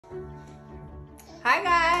Hi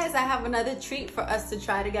guys, I have another treat for us to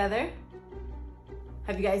try together.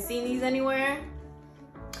 Have you guys seen these anywhere?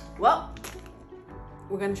 Well,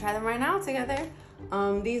 we're gonna try them right now together.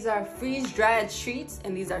 These are Freeze Dried treats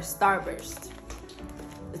and these are Starburst.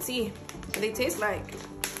 Let's see what they taste like.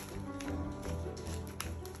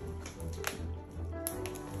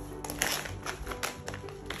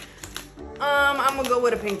 I'm gonna go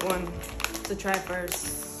with a pink one to try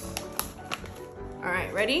first. All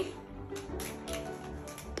right, ready?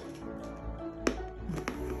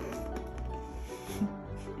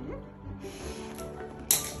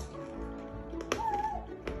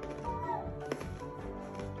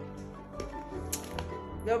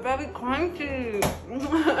 They're very crunchy.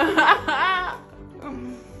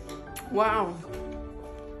 Wow.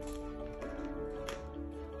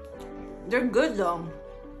 They're good though.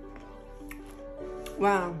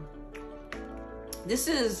 Wow. This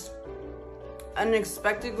is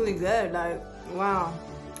unexpectedly good. Like, wow.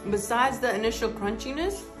 Besides the initial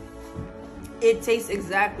crunchiness, it tastes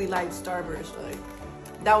exactly like Starburst. Like,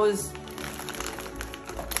 that was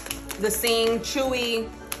the same chewy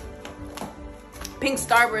pink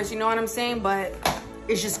Starburst, you know what I'm saying? But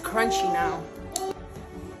it's just crunchy now.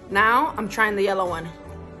 Now I'm trying the yellow one.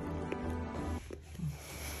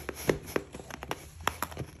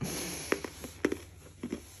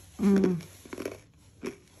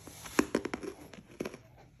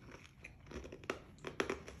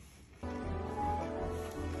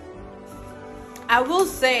 I will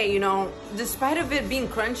say, you know, despite of it being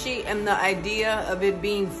crunchy and the idea of it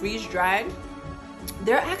being freeze dried,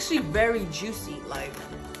 they're actually very juicy. Like,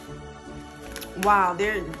 wow,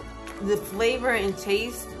 the flavor and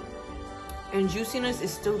taste and juiciness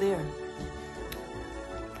is still there.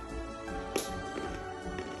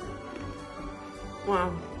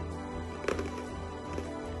 Wow.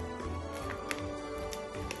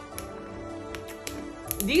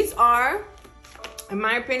 These are, in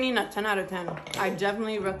my opinion, a 10 out of 10. I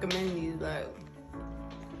definitely recommend these. Like,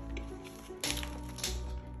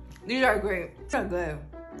 these are great. These are good.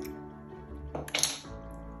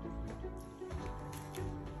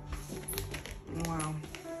 Wow.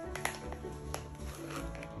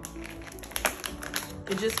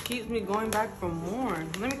 It just keeps me going back for more.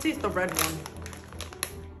 Let me taste the red one.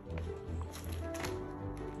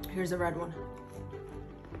 Here's the red one.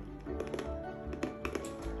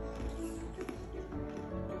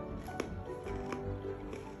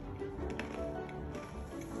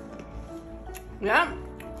 Yeah,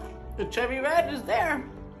 the cherry red is there.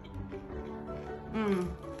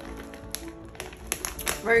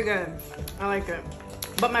 Very good. I like it.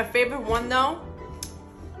 But my favorite one though,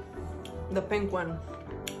 the pink one.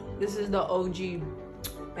 This is the OG,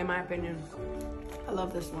 in my opinion. I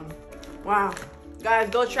love this one. Wow. Guys,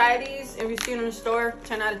 go try these. If you see them in the store,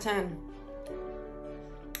 10 out of 10.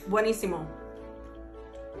 Buenísimo.